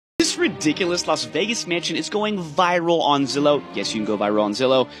This ridiculous Las Vegas mansion is going viral on Zillow. Yes, you can go viral on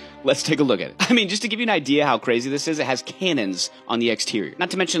Zillow. Let's take a look at it. I mean, just to give you an idea how crazy this is, it has cannons on the exterior. Not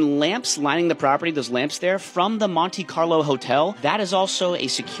to mention lamps lining the property, those lamps there from the Monte Carlo Hotel. That is also a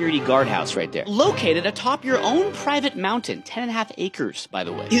security guardhouse right there. Located atop your own private mountain, 10.5 acres, by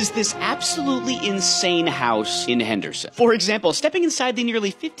the way, is this absolutely insane house in Henderson. For example, stepping inside the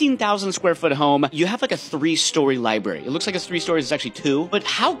nearly 15,000 square foot home, you have like a 3-story library. It looks like it's 3 stories, it's actually 2. But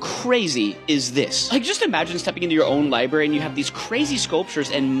how crazy is this? Like, just imagine stepping into your own library and you have these crazy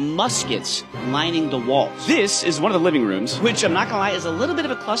sculptures and muskets lining the walls. This is one of the living rooms, which I'm not gonna lie is a little bit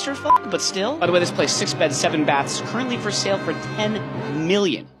of a clusterfuck, but still. By the way, this place, 6 beds, 7 baths, currently for sale for $10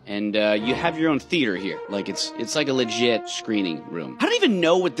 million. And you have your own theater here. Like, it's like a legit screening room. I don't even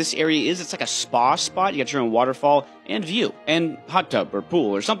know what this area is. It's like a spa spot. You got your own waterfall and view. And hot tub or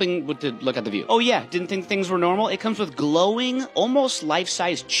pool or something to look at the view. Oh yeah, didn't think things were normal? It comes with glowing, almost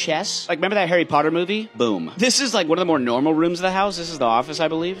life-size chess. Like, remember that Harry Potter movie? Boom. This is like one of the more normal rooms of the house. This is the office, I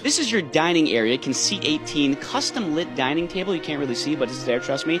believe. This is your dining area. It can seat 18. Custom lit dining table. You can't really see, but it's there,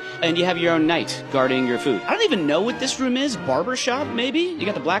 trust me. And you have your own knight guarding your food. I don't even know what this room is. Barber shop, maybe? You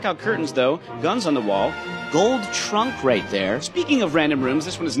got the blackout curtains, though. Guns on the wall. Gold trunk right there. Speaking of random rooms,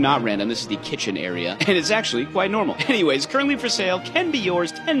 this one is not random. This is the kitchen area. And it's actually quite normal. Anyways, currently for sale, can be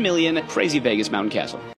yours, $10 million, Crazy Vegas Mountain Castle.